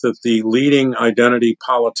I think that the leading identity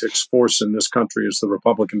politics force in this country is the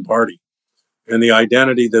Republican Party. And the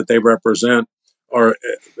identity that they represent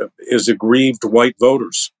is aggrieved white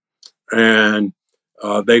voters. And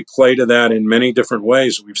they play to that in many different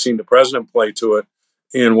ways. We've seen the president play to it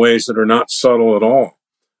in ways that are not subtle at all.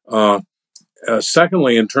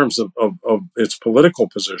 Secondly, in terms of its political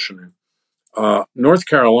positioning, North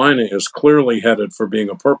Carolina is clearly headed for being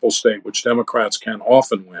a purple state, which Democrats can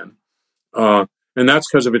often win. And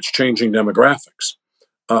that's because of its changing demographics.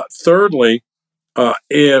 Thirdly,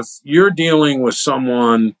 if you're dealing with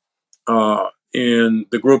someone in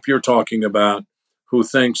the group you're talking about who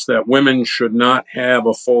thinks that women should not have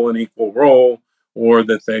a full and equal role, or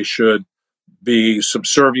that they should be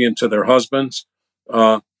subservient to their husbands,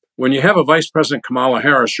 when you have a Vice President Kamala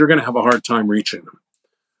Harris, you're going to have a hard time reaching them.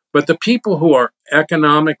 But the people who are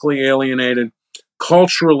economically alienated,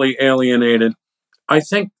 culturally alienated, I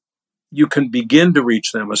think you can begin to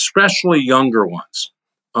reach them, especially younger ones,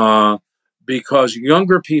 because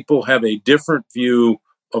younger people have a different view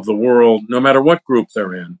of the world, no matter what group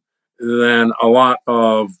they're in, than a lot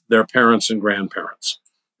of their parents and grandparents.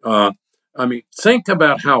 I mean, think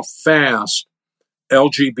about how fast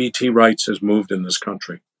LGBT rights has moved in this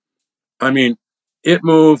country. I mean, it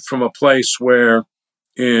moved from a place where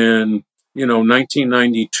in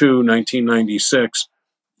 1992, 1996,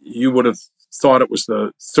 you would have thought it was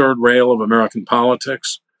the third rail of American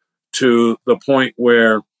politics, to the point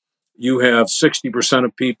where you have 60%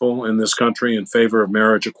 of people in this country in favor of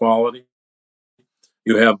marriage equality.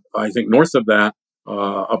 You have, I think, north of that,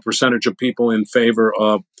 a percentage of people in favor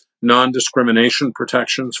of non-discrimination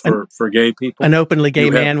protections for gay people. An openly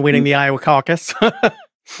gay man winning the Iowa caucus.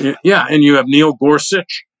 Yeah, and you have Neil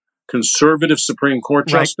Gorsuch, conservative Supreme Court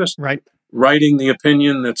justice, writing the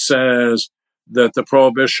opinion that says that the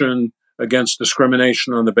prohibition against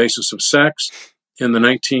discrimination on the basis of sex in the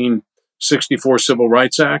 1964 Civil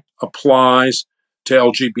Rights Act applies to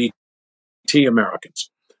LGBT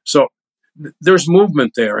Americans. So there's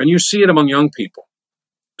movement there, and you see it among young people.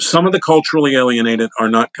 Some of the culturally alienated are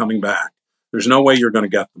not coming back. There's no way you're going to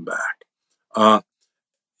get them back.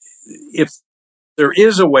 If there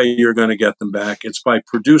is a way you're going to get them back, it's by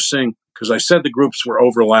producing, because I said the groups were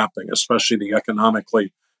overlapping, especially the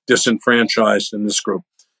economically disenfranchised in this group.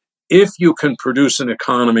 If you can produce an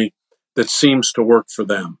economy that seems to work for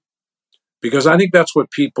them, because I think that's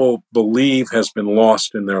what people believe has been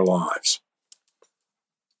lost in their lives.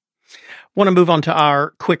 Want to move on to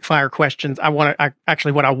our quick fire questions. What I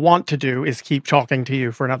want to do is keep talking to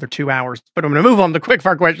you for another 2 hours, but I'm going to move on to quick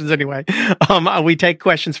fire questions anyway. We take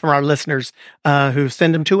questions from our listeners who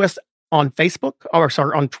send them to us on Facebook,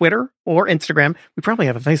 on Twitter or Instagram. We probably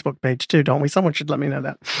have a Facebook page too, don't we? Someone should let me know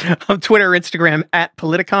that. On Twitter or Instagram at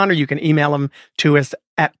Politicon, or you can email them to us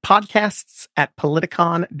at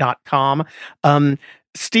podcasts@politicon.com.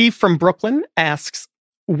 Steve from Brooklyn asks,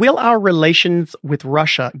 will our relations with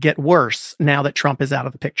Russia get worse now that Trump is out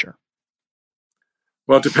of the picture?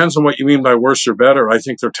 Well, it depends on what you mean by worse or better. I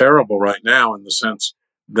think they're terrible right now in the sense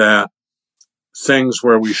that things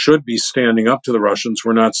where we should be standing up to the Russians,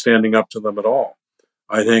 we're not standing up to them at all.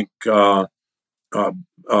 I think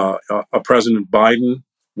President Biden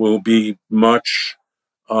will be much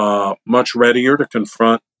readier to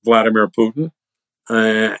confront Vladimir Putin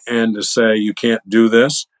and to say, you can't do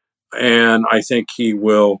this. And I think he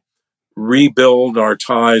will rebuild our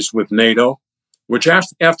ties with NATO, which,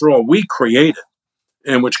 after all, we created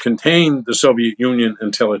and which contained the Soviet Union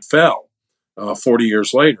until it fell 40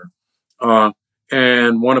 years later.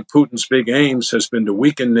 And one of Putin's big aims has been to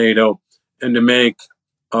weaken NATO and to make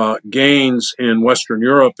gains in Western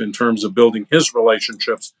Europe in terms of building his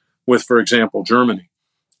relationships with, for example, Germany.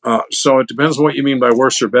 So it depends on what you mean by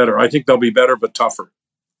worse or better. I think they'll be better, but tougher.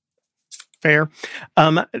 Fair.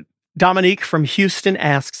 Dominique from Houston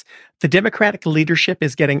asks, the Democratic leadership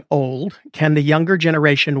is getting old. Can the younger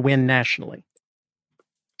generation win nationally?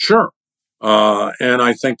 Sure. And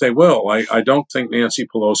I think they will. I don't think Nancy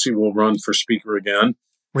Pelosi will run for speaker again.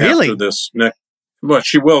 Really? After this well,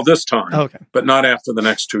 she will this time, okay, but not after the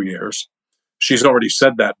next 2 years. She's already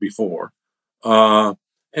said that before. And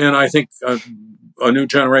I think a new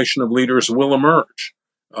generation of leaders will emerge.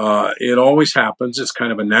 It always happens. It's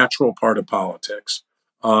kind of a natural part of politics.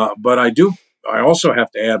 But I also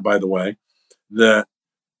have to add, by the way, that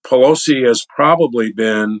Pelosi has probably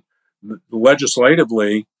been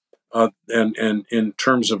legislatively and in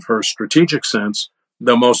terms of her strategic sense,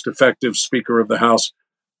 the most effective Speaker of the House,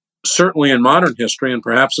 certainly in modern history and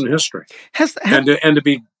perhaps in history. And to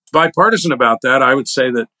be bipartisan about that, I would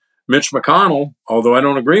say that Mitch McConnell, although I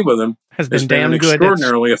don't agree with him, has been an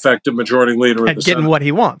extraordinarily effective majority leader of the getting Senate. What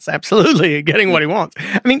he wants. Absolutely, getting what he wants.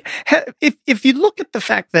 I mean, if you look at the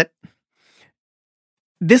fact that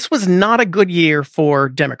this was not a good year for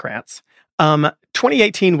Democrats.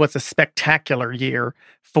 2018 was a spectacular year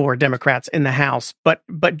for Democrats in the House, but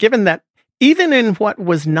given that even in what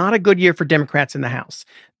was not a good year for Democrats in the House,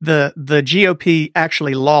 the GOP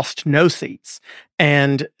actually lost no seats,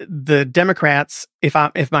 and the Democrats, if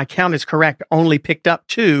my count is correct, only picked up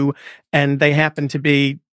 2, and they happened to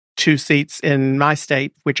be 2 seats in my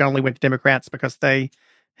state, which only went to Democrats because they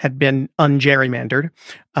had been ungerrymandered.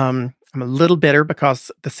 I'm a little bitter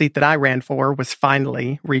because the seat that I ran for was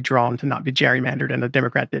finally redrawn to not be gerrymandered, and a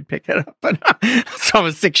Democrat did pick it up. But so I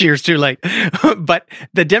was 6 years too late. But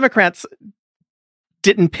the Democrats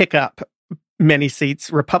didn't pick up many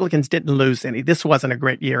seats. Republicans didn't lose any. This wasn't a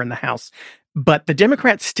great year in the House. But the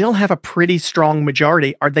Democrats still have a pretty strong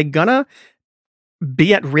majority. Are they going to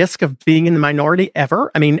be at risk of being in the minority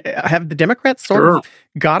ever? I mean, have the Democrats sort of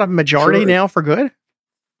got a majority now for good?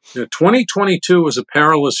 Yeah, 2022 was a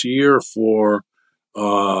perilous year for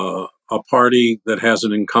a party that has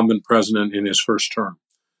an incumbent president in his first term.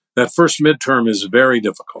 That first midterm is very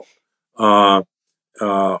difficult. Only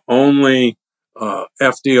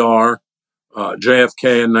FDR,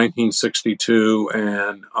 JFK in 1962,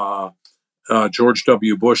 and George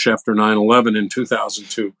W. Bush after 9/11 in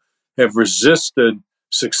 2002 have resisted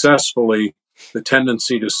successfully the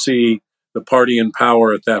tendency to see the party in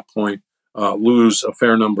power at that point lose a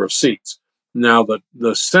fair number of seats. Now,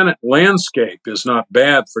 the Senate landscape is not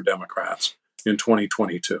bad for Democrats in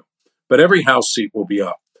 2022, but every House seat will be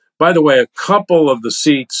up. By the way, a couple of the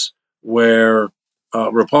seats where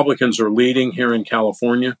Republicans are leading here in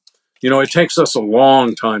California, it takes us a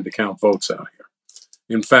long time to count votes out here.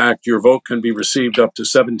 In fact, your vote can be received up to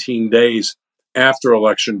 17 days after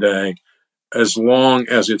Election Day, as long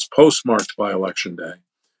as it's postmarked by Election Day.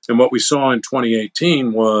 And what we saw in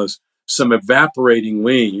 2018 was some evaporating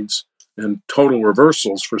leads and total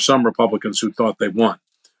reversals for some Republicans who thought they won.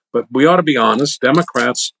 But we ought to be honest,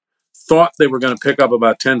 Democrats thought they were going to pick up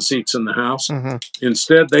about 10 seats in the House. Mm-hmm.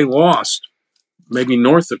 Instead, they lost maybe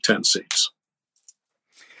north of 10 seats.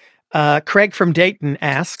 Craig from Dayton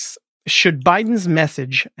asks, should Biden's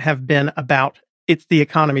message have been about it's the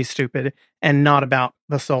economy, stupid, and not about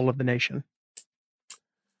the soul of the nation?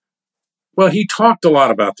 Well, he talked a lot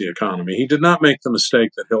about the economy. He did not make the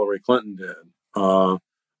mistake that Hillary Clinton did,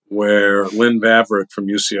 where Lynn Vavreck from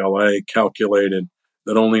UCLA calculated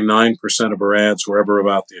that only 9% of her ads were ever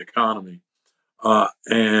about the economy.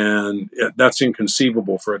 That's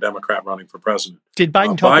inconceivable for a Democrat running for president. Did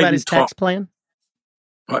Biden talk about his tax plan?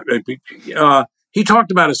 He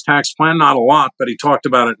talked about his tax plan, not a lot, but he talked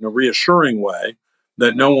about it in a reassuring way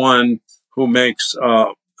that no one who makes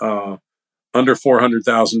under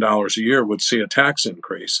 $400,000 a year would see a tax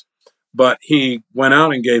increase. But he went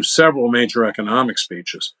out and gave several major economic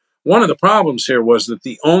speeches. One of the problems here was that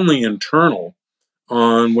the only internal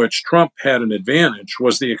on which Trump had an advantage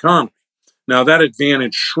was the economy. Now, that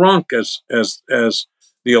advantage shrunk as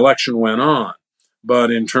the election went on. But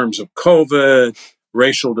in terms of COVID,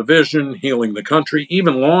 racial division, healing the country,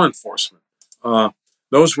 even law enforcement,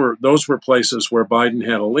 those were places where Biden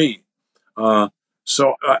had a lead.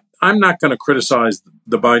 So I'm not going to criticize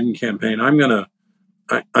the Biden campaign. I'm going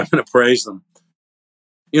to praise them.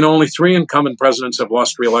 Only 3 incumbent presidents have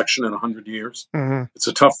lost re-election in 100 years. Mm-hmm. It's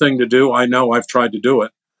a tough thing to do. I know. I've tried to do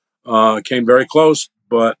it. Came very close,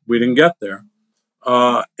 but we didn't get there.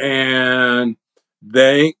 And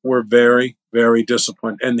they were very, very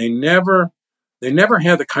disciplined. And they never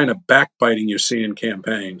had the kind of backbiting you see in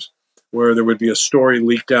campaigns, where there would be a story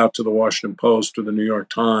leaked out to the Washington Post or the New York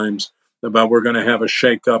Times about we're going to have a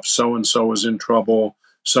shakeup, so-and-so is in trouble,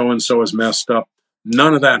 so-and-so is messed up.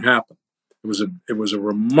 None of that happened. It was a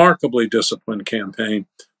remarkably disciplined campaign,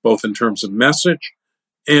 both in terms of message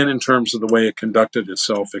and in terms of the way it conducted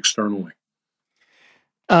itself externally.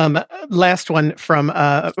 Last one from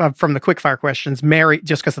the quickfire questions. Mary,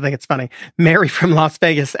 just because I think it's funny, Mary from Las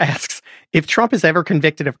Vegas asks, if Trump is ever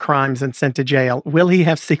convicted of crimes and sent to jail, will he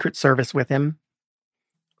have Secret Service with him?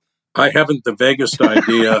 I haven't the vaguest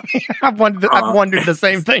idea. I've wondered the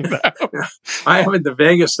same thing, though. I haven't the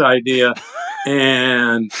vaguest idea.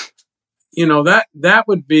 And, that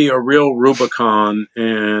would be a real Rubicon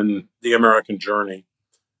in the American journey,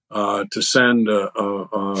 to send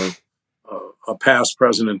a past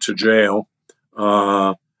president to jail.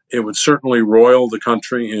 It would certainly roil the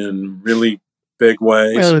country in really big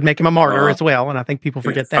ways. Well, it would make him a martyr as well, and I think people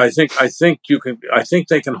forget that. I think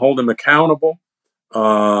they can hold him accountable.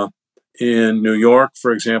 In New York,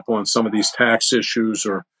 for example, on some of these tax issues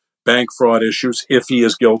or bank fraud issues, if he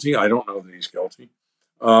is guilty. I don't know that he's guilty.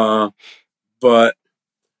 But,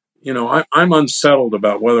 I'm unsettled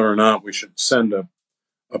about whether or not we should send a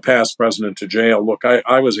past president to jail. Look,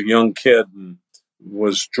 I was a young kid and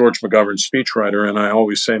was George McGovern's speechwriter, and I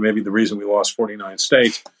always say maybe the reason we lost 49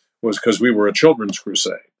 states was because we were a children's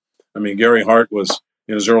crusade. I mean, Gary Hart was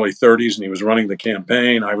in his early 30s, and he was running the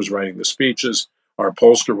campaign. I was writing the speeches. Our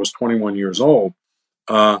pollster was 21 years old.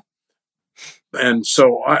 And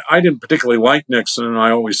so I didn't particularly like Nixon, and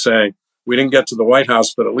I always say, we didn't get to the White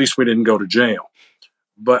House, but at least we didn't go to jail.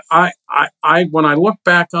 But I when I look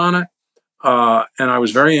back on it, and I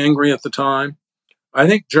was very angry at the time, I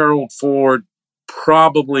think Gerald Ford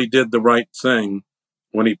probably did the right thing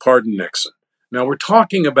when he pardoned Nixon. Now, we're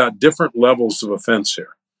talking about different levels of offense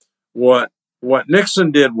here. What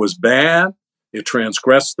Nixon did was bad. It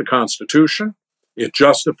transgressed the Constitution. It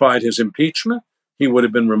justified his impeachment. He would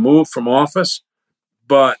have been removed from office,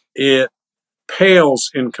 but it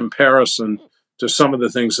pales in comparison to some of the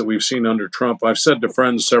things that we've seen under Trump. I've said to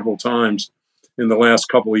friends several times in the last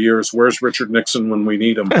couple of years, where's Richard Nixon when we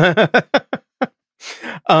need him?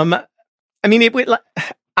 I mean,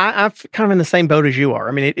 I'm kind of in the same boat as you are.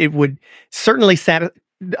 I mean, it would certainly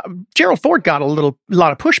Gerald Ford got a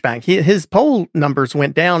lot of pushback. His poll numbers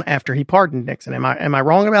went down after he pardoned Nixon. Am I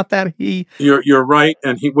wrong about that? You're right,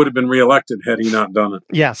 and he would have been reelected had he not done it.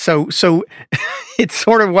 Yeah, so it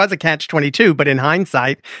sort of was a catch-22, but in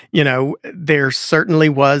hindsight, there certainly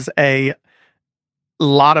was a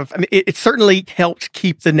lot of. I mean, it certainly helped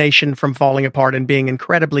keep the nation from falling apart and being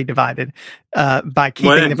incredibly divided by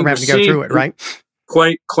keeping them from having to go through it. Right,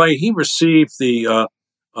 Clay. He received the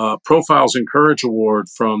Profiles in Courage Award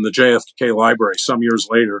from the JFK Library some years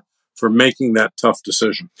later for making that tough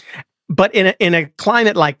decision. But in a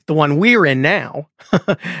climate like the one we're in now,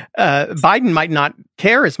 Biden might not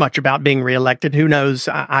care as much about being reelected. Who knows?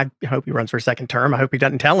 I hope he runs for a second term. I hope he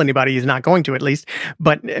doesn't tell anybody he's not going to, at least.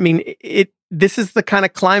 But I mean, this is the kind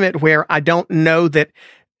of climate where I don't know that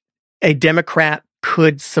a Democrat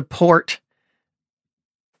could support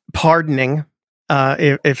pardoning,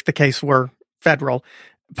 if the case were federal,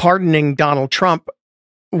 pardoning Donald Trump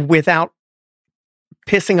without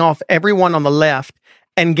pissing off everyone on the left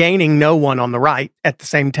and gaining no one on the right at the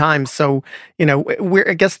same time. So,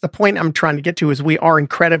 I guess the point I'm trying to get to is we are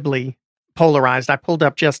incredibly polarized. I pulled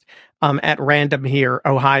up just at random here,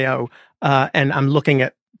 Ohio, and I'm looking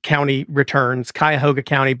at county returns. Cuyahoga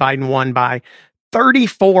County, Biden won by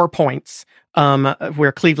 34 points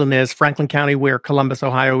where Cleveland is, Franklin County, where Columbus,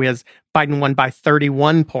 Ohio is. Biden won by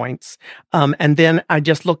 31 points. And then I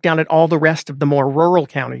just looked down at all the rest of the more rural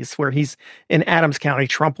counties where he's in Adams County.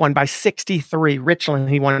 Trump won by 63. Richland,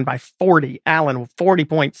 he won by 40. Allen, 40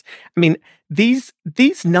 points. I mean, these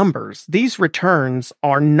numbers, these returns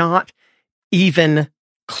are not even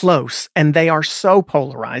close, and they are so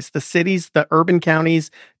polarized. The cities, the urban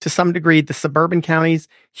counties, to some degree, the suburban counties,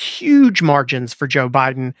 huge margins for Joe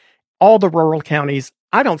Biden. All the rural counties.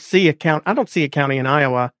 I don't see a county in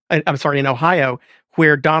Iowa. I'm sorry, in Ohio,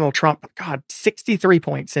 where Donald Trump, 63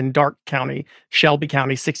 points in Darke County, Shelby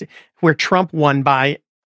County, 60, where Trump won by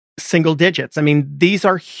single digits. I mean, these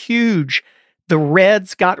are huge. The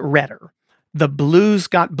reds got redder, the blues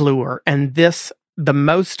got bluer, and the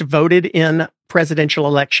most voted in presidential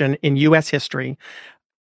election in U.S. history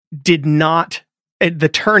the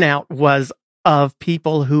turnout was of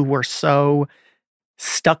people who were so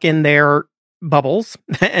stuck in their bubbles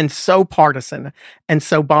and so partisan. And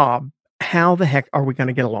so, Bob, how the heck are we going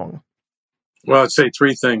to get along? Well, I'd say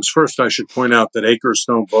three things. First, I should point out that acres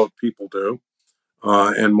don't vote, people do.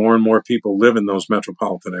 And more people live in those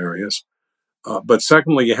metropolitan areas. But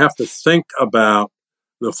secondly, you have to think about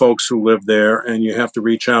the folks who live there, and you have to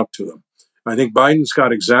reach out to them. I think Biden's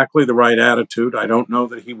got exactly the right attitude. I don't know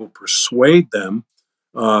that he will persuade them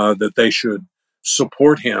that they should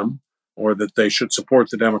support him or that they should support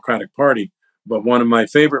the Democratic Party. But one of my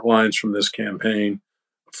favorite lines from this campaign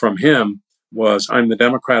from him was, I'm the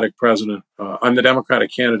Democratic president. I'm the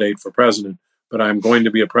Democratic candidate for president, but I'm going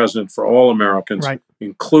to be a president for all Americans, right,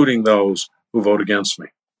 including those who vote against me.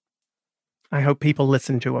 I hope people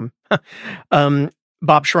listen to him.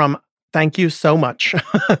 Bob Shrum, thank you so much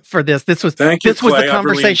for this. This was the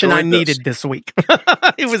conversation I needed this week.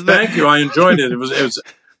 Thank you. I enjoyed it. It was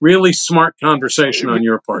really smart conversation on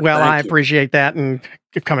your part. Well, I appreciate that, and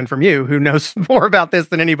coming from you, who knows more about this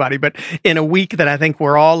than anybody. But in a week that I think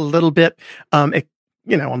we're all a little bit, on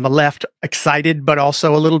the left, excited, but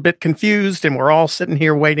also a little bit confused, and we're all sitting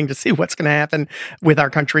here waiting to see what's going to happen with our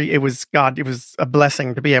country. It was a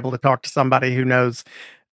blessing to be able to talk to somebody who knows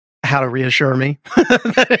how to reassure me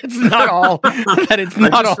that it's not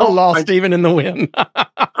all lost, even in the win.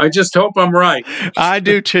 I just hope I'm right. I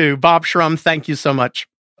do too. Bob Shrum, thank you so much.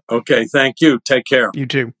 Okay, thank you. Take care. You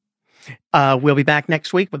too. We'll be back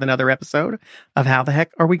next week with another episode of How the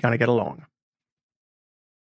Heck Are We Gonna Get Along?